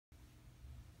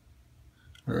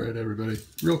Alright everybody,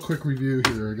 real quick review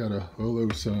here. I got a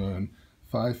Holosun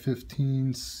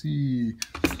HS515C.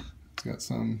 It's got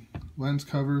some lens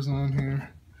covers on here.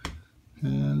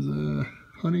 Has a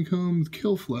honeycombed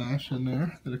kill flash in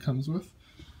there that it comes with.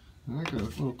 And I got a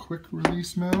little quick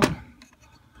release mount.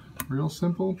 Real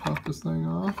simple, pop this thing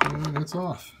off and it's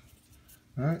off.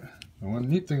 Alright, the one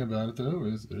neat thing about it though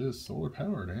is it is solar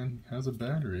powered and has a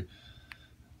battery.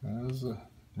 Runs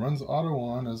auto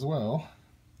on as well.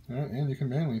 Right, and you can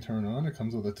manually turn on. It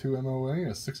comes with a 2 MOA,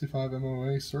 a 65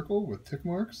 MOA circle with tick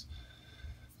marks.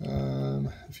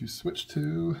 If you switch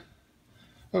to,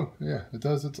 oh yeah, it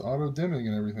does its auto dimming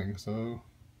and everything. So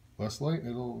less light,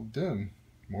 it'll dim.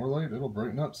 More light, it'll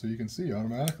brighten up so you can see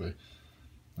automatically.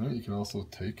 Right, you can also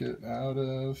take it out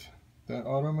of that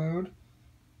auto mode.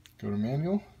 Go to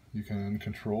manual. You can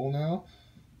control now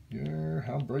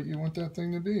how bright you want that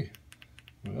thing to be.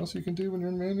 What else you can do when you're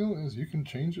in manual is you can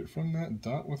change it from that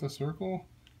dot with a circle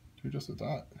to just a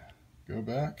dot. Go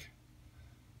back.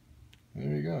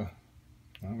 There you go.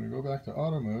 I'm going to go back to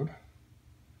auto mode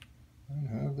and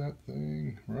have that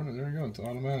thing running. There you go. It's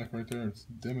automatic right there. It's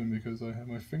dimming because I have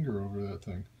my finger over that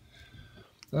thing.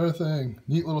 The other thing,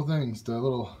 neat little things, the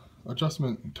little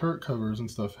adjustment turret covers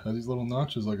and stuff have these little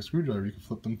notches like a screwdriver. You can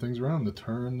flip them things around to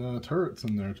turn turrets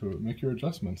in there to make your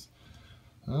adjustments.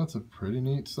 That's a pretty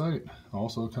neat sight.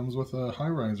 Also comes with a high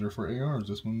riser for ARs,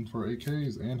 this one for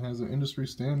AKs, and has an industry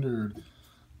standard,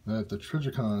 the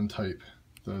Trigicon type,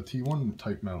 the T1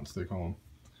 type mounts they call them.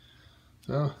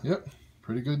 So, yep,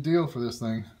 pretty good deal for this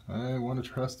thing. I want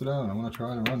to test it out. I want to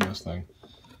try to run this thing.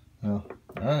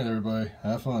 Alright everybody,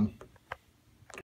 have fun.